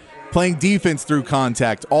and playing defense through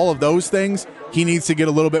contact, all of those things, he needs to get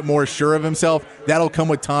a little bit more sure of himself. That'll come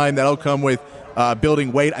with time. That'll come with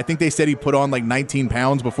building weight. I think they said he put on like 19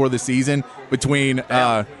 pounds before the season between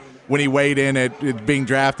when he weighed in at being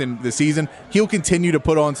drafted in the season. He'll continue to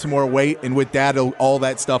put on some more weight, and with that, all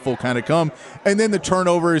that stuff will kind of come. And then the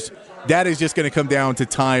turnovers, that is just going to come down to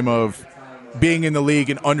time of being in the league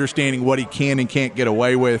and understanding what he can and can't get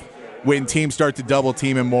away with when teams start to double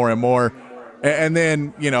team him more and more. And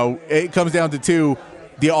then, it comes down to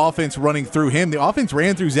the offense running through him. The offense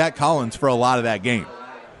ran through Zach Collins for a lot of that game,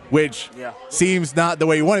 which seems not the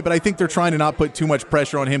way you want it, but I think they're trying to not put too much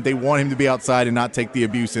pressure on him. They want him to be outside and not take the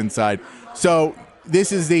abuse inside. So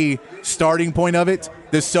this is the starting point of it.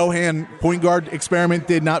 The Sohan point guard experiment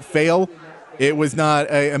did not fail. It was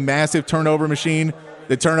not a massive turnover machine.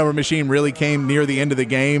 The turnover machine really came near the end of the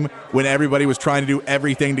game when everybody was trying to do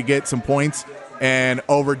everything to get some points and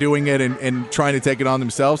overdoing it and trying to take it on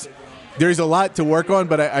themselves. There's a lot to work on,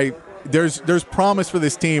 but there's promise for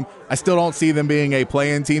this team. I still don't see them being a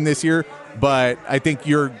play-in team this year, but I think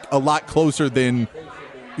you're a lot closer than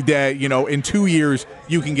that. In 2 years,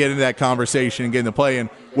 you can get into that conversation and get in the play-in,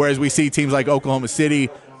 whereas we see teams like Oklahoma City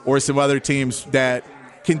or some other teams that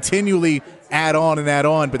continually add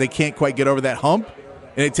on, but they can't quite get over that hump.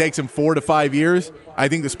 And it takes them 4 to 5 years. I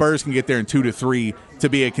think the Spurs can get there in 2 to 3 to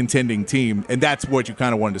be a contending team, and that's what you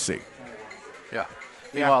kind of wanted to see. Yeah.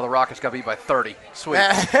 Meanwhile, the Rockets got beat by 30. Sweet.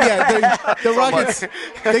 The Rockets,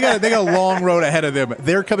 they got a long road ahead of them.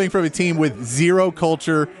 They're coming from a team with zero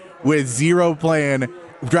culture, with zero plan,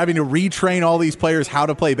 driving to retrain all these players how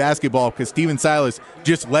to play basketball because Steven Silas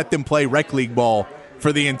just let them play rec league ball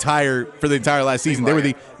for the entire last season. They were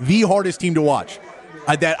the hardest team to watch.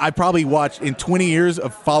 That I probably watched in 20 years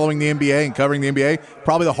of following the NBA and covering the NBA,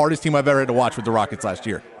 probably the hardest team I've ever had to watch with the Rockets last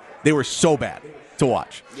year. They were so bad to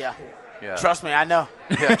watch. Yeah. Trust me, I know.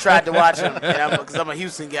 I tried to watch them because I'm a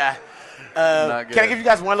Houston guy. Can I give you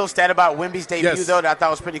guys one little stat about Wemby's debut, though, that I thought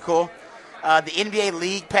was pretty cool? The NBA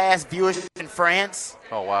League Pass viewership in France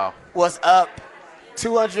was up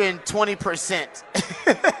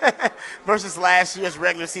 220% versus last year's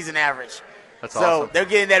regular season average. That's so awesome. They're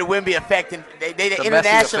getting that Wemby effect, and the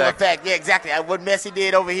international effect. Yeah, exactly. What Messi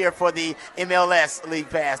did over here for the MLS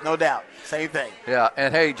League Pass, no doubt. Same thing. Yeah,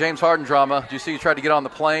 and hey, James Harden drama. Did you see he tried to get on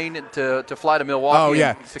the plane to fly to Milwaukee? Oh,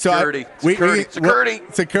 yeah. Security. Security.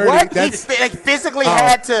 What? He physically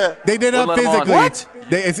had to. They did not physically. What?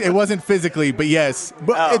 It wasn't physically, but yes.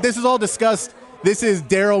 But this is all discussed. This is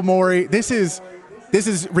Daryl Morey. This is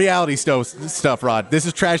reality stuff, Rod. This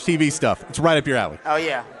is trash TV stuff. It's right up your alley. Oh,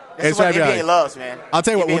 yeah. This is what NBA loves, man. I'll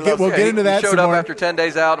tell you what, we'll get into that. He showed up after 10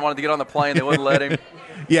 days out and wanted to get on the plane. They wouldn't let him.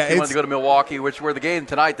 He wanted to go to Milwaukee, where the game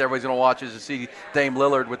tonight that everybody's going to watch is to see Dame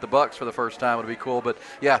Lillard with the Bucks for the first time. It'll be cool. But,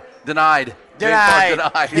 yeah, denied.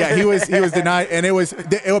 Yeah, he was denied. And it was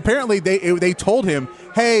apparently they told him,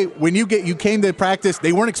 hey, when you came to practice,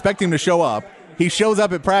 they weren't expecting him to show up. He shows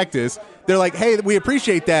up at practice. They're like, hey, we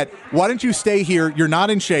appreciate that. Why don't you stay here? You're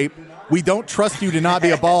not in shape. We don't trust you to not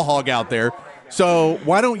be a ball hog out there. So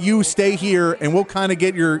why don't you stay here and we'll kind of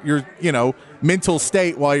get your mental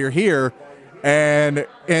state while you're here, and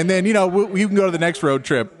then you can go to the next road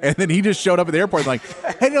trip. And then he just showed up at the airport like,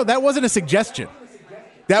 hey, no, that wasn't a suggestion.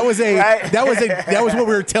 That was what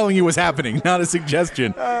we were telling you was happening, not a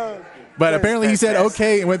suggestion. But apparently he said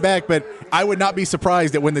okay and went back. But I would not be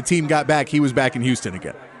surprised that when the team got back, he was back in Houston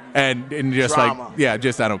again, and just drama. I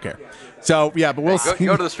don't care. So yeah, but we'll see.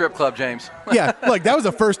 Go to the strip club, James. Yeah, look, that was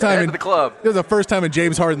the first time in the club. It was the first time in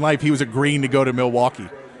James Harden's life he was agreeing to go to Milwaukee.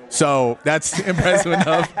 So that's impressive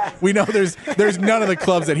enough. We know there's none of the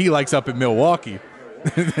clubs that he likes up in Milwaukee.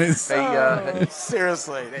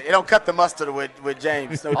 Seriously, they don't cut the mustard with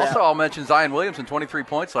James. No doubt. Also, I'll mention Zion Williamson, 23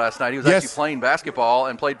 points last night. He was actually playing basketball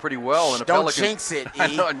and played pretty well. In a don't jinx it, E. I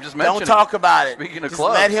know, I'm just don't talk about it. Speaking of just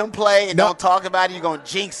clubs. let him play and don't talk about it. You're going to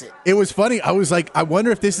jinx it. It was funny. I was like, I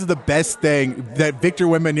wonder if this is the best thing, that Victor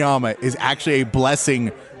Wembanyama is actually a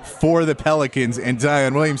blessing for the Pelicans and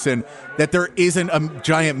Zion Williamson, that there isn't a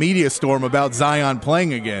giant media storm about Zion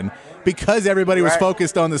playing again. Because everybody was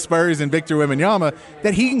focused on the Spurs and Victor Wembanyama,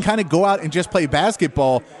 that he can kind of go out and just play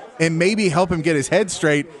basketball and maybe help him get his head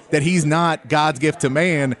straight that he's not God's gift to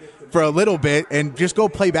man for a little bit and just go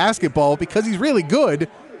play basketball because he's really good.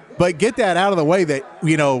 But get that out of the way that,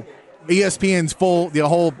 you know, ESPN's the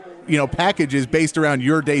whole, you know, package is based around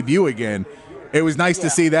your debut again. It was nice to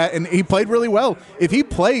see that, and he played really well. If he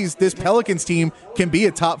plays, this Pelicans team can be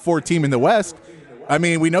a top 4 team in the West. I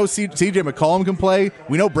mean, we know C.J. McCollum can play.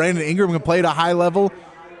 We know Brandon Ingram can play at a high level.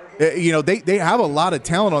 You know, they have a lot of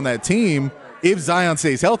talent on that team if Zion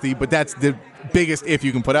stays healthy, but that's the biggest if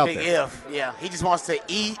you can put out there. Big if, yeah. He just wants to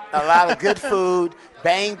eat a lot of good food,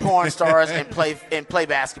 bang porn stars, and play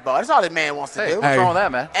basketball. That's all that man wants to do. What's wrong with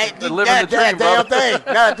that, man? Living the dream, damn brother. thing.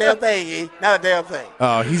 Not a damn thing, E. Not a damn thing.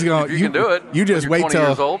 Oh, he's going. If you can do it. You just when wait you're 20 till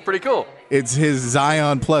years old. Pretty cool. It's his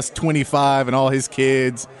Zion plus 25 and all his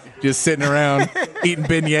kids just sitting around eating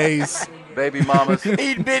beignets. Baby mamas.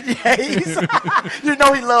 Eating beignets. You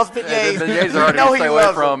know he loves beignets. Beignets are hard to stay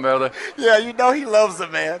away from, brother. Yeah, you know he loves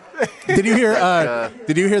them, man. Did you hear?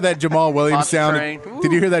 Did you hear that Jamal Williams sound?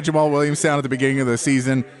 Did you hear that Jamal Williams sound at the beginning of the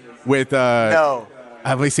season? With no.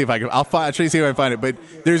 Let me see if I can. I'll try to see if I can find it. But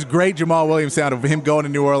there's great Jamal Williams sound of him going to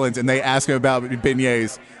New Orleans, and they ask him about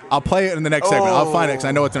beignets. I'll play it in the next segment. I'll find it because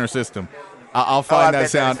I know it's in our system. I'll find that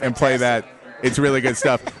sound and play that. It's really good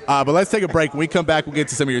stuff. But let's take a break. When we come back, we'll get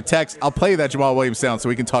to some of your texts. I'll play that Jamal Williams sound so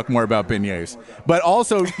we can talk more about beignets. But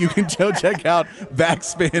also, you can go check out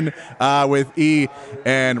Backspin with E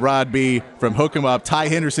and Rod B from Hook 'em Up. Ty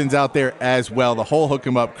Henderson's out there as well, the whole Hook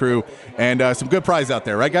 'em Up crew. And some good prize out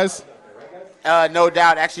there. Right, guys? No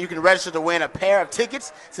doubt. Actually, you can register to win a pair of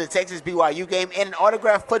tickets to the Texas BYU game and an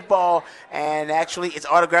autographed football. And actually, it's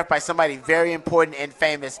autographed by somebody very important and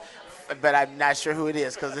famous. But I'm not sure who it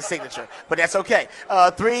is because of the signature. But that's okay.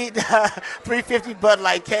 350 Bud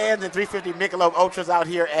Light cans and 350 Michelob Ultras out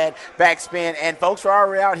here at Backspin. And folks are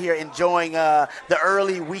already out here enjoying the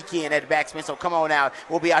early weekend at Backspin. So come on out.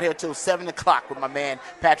 We'll be out here till 7 o'clock with my man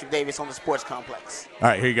Patrick Davis on the Sports Complex. All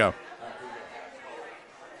right, here you go.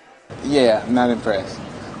 Yeah, I'm not impressed.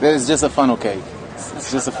 It's just a funnel cake.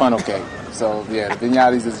 It's just a funnel cake. So, yeah, the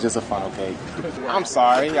Vignatis is just a funnel cake. I'm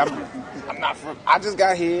sorry. I'm not from, I just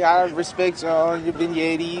got here. I respect your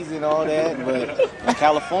vignettes and all that, but in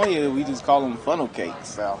California, we just call them funnel cakes.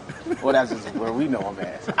 So, well, that's just where we know them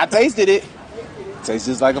as. I tasted it. It tastes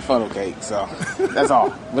just like a funnel cake, so that's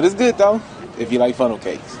all. But it's good, though, if you like funnel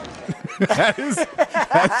cakes. That's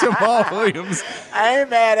Jamal Williams. I ain't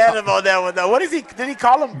mad at him on that one, though. What is he? Did he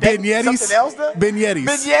call them Vignettes? Something else, though? Vignettes.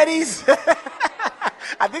 Vignettes?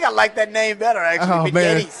 I think I like that name better, actually. Oh,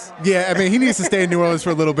 man. Vignettes. Yeah, I mean, he needs to stay in New Orleans for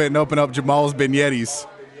a little bit and open up Jamal's Vignettes.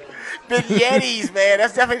 Vignettes, man.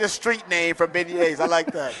 That's definitely the street name for beignets. I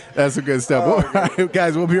like that. That's some good stuff. All right,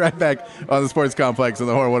 guys, we'll be right back on the Sports Complex on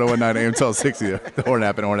the Horn 1019 AM 1260, the Horn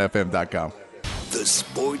app and hornfm.com. The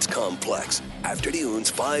Sports Complex, afternoons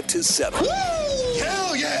 5 to 7. Woo!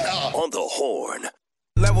 Hell yeah! On the Horn.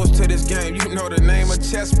 Levels to this game, you know the name of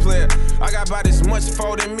chess player. I got about as much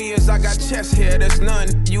fault in me as I got chest hair. There's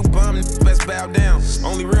none, you bum, best bow down.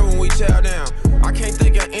 Only real when we chow down. I can't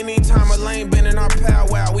think of any time a lane been in our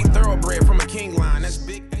powwow. We thoroughbred from a king line, that's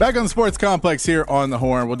big. Back on the Sports Complex here on the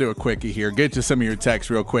Horn. We'll do a quickie here. Get to some of your texts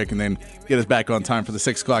real quick and then get us back on time for the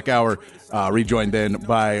 6 o'clock hour. Rejoined then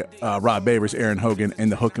by Rod Babers, Aaron Hogan,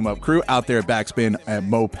 and the Hook 'em Up crew out there at Backspin at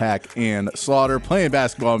Mopac and Slaughter playing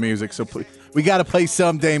basketball music. So we got to play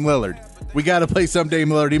some Dame Lillard. We got to play some Dame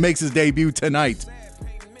Lillard. He makes his debut tonight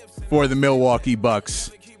for the Milwaukee Bucks.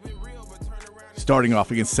 Starting off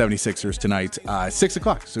against the 76ers tonight, 6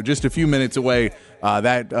 o'clock. So just a few minutes away,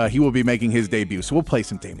 that he will be making his debut. So we'll play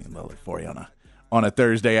some Damian Lillard for you on a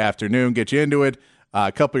Thursday afternoon. Get you into it.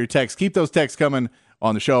 A couple of your texts. Keep those texts coming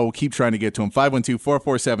on the show. We'll keep trying to get to them.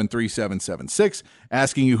 512-447-3776.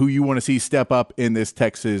 Asking you who you want to see step up in this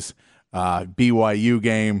Texas BYU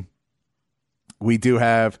game. We do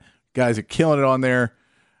have guys are killing it on there.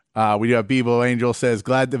 We do have Bebo Angel says,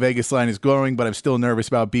 glad the Vegas line is growing, but I'm still nervous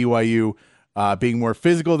about BYU being more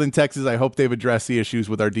physical than Texas. I hope they've addressed the issues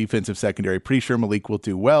with our defensive secondary. Pretty sure Malik will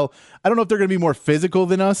do well. I don't know if they're going to be more physical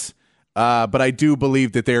than us, but I do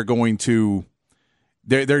believe that they're going to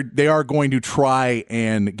they are going to try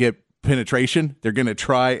and get penetration. They're going to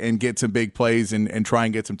try and get some big plays and try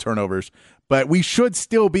and get some turnovers. But we should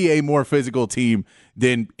still be a more physical team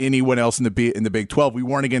than anyone else in the Big 12. We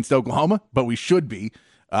weren't against Oklahoma, but we should be.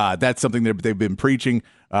 That's something that they've been preaching.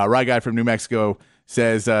 Right guy from New Mexico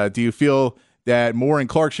says, do you feel that Moore and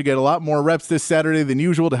Clark should get a lot more reps this Saturday than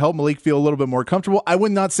usual to help Malik feel a little bit more comfortable? I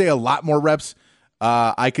would not say a lot more reps.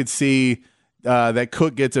 I could see that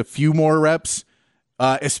Cook gets a few more reps,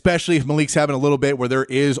 especially if Malik's having a little bit where there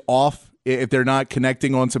is off. If they're not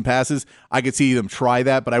connecting on some passes, I could see them try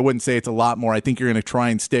that, but I wouldn't say it's a lot more. I think you're going to try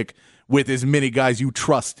and stick with as many guys you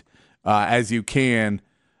trust as you can,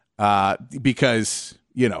 because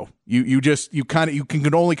you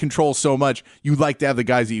can only control so much. You like to have the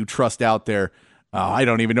guys that you trust out there. I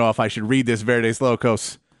don't even know if I should read this Verdes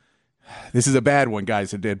Locos. This is a bad one,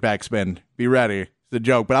 guys. That did backspin. Be ready. It's a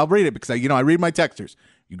joke, but I'll read it because I read my texters.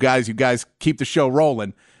 You guys keep the show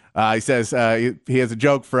rolling. He says he has a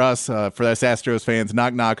joke for us Astros fans.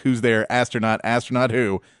 Knock, knock. Who's there? Astronaut. Astronaut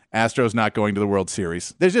who? Astros not going to the World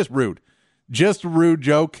Series. They're just rude. Just a rude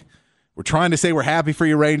joke. We're trying to say we're happy for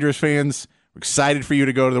you Rangers fans. We're excited for you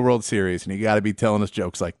to go to the World Series, and you got to be telling us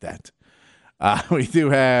jokes like that. We do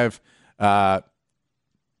have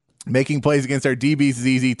making plays against our DBs is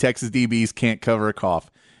easy. Texas DBs can't cover a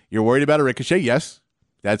cough. You're worried about a ricochet? Yes.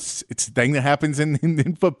 It's a thing that happens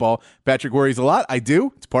in football. Patrick worries a lot. I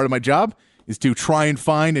do. It's part of my job is to try and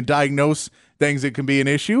find and diagnose things that can be an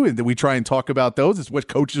issue, and that we try and talk about those. It's what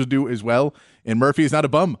coaches do as well. And Murphy is not a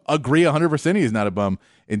bum. Agree 100% he is not a bum.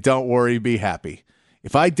 And don't worry, be happy.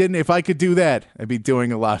 If I could do that, I'd be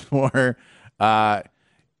doing a lot more.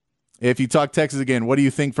 If you talk Texas again, what do you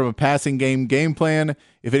think from a passing game plan?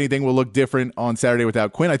 If anything will look different on Saturday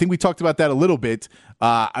without Quinn? I think we talked about that a little bit.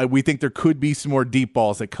 We think there could be some more deep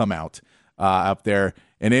balls that come out up there,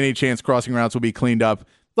 and any chance crossing routes will be cleaned up.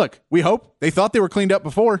 Look, we hope. They thought they were cleaned up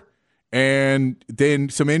before, and then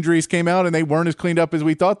some injuries came out, and they weren't as cleaned up as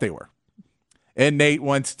we thought they were. And Nate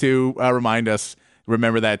wants to remind us,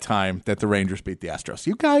 remember that time that the Rangers beat the Astros.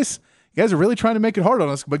 You guys are really trying to make it hard on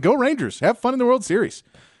us, but go Rangers. Have fun in the World Series.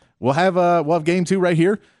 We'll have game 2 right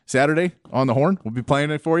here Saturday on the Horn. We'll be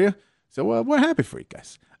playing it for you. So we're happy for you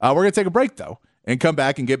guys. We're going to take a break, though, and come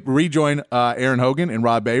back and rejoin Aaron Hogan and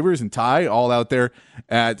Rob Babers and Ty all out there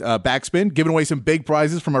at Backspin, giving away some big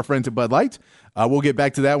prizes from our friends at Bud Light. We'll get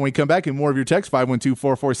back to that when we come back, and more of your text,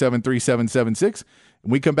 512-447-3776.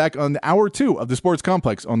 And we come back on hour 2 of the Sports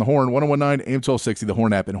Complex on the Horn, 1019 AM 1260, the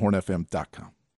Horn app, and hornfm.com.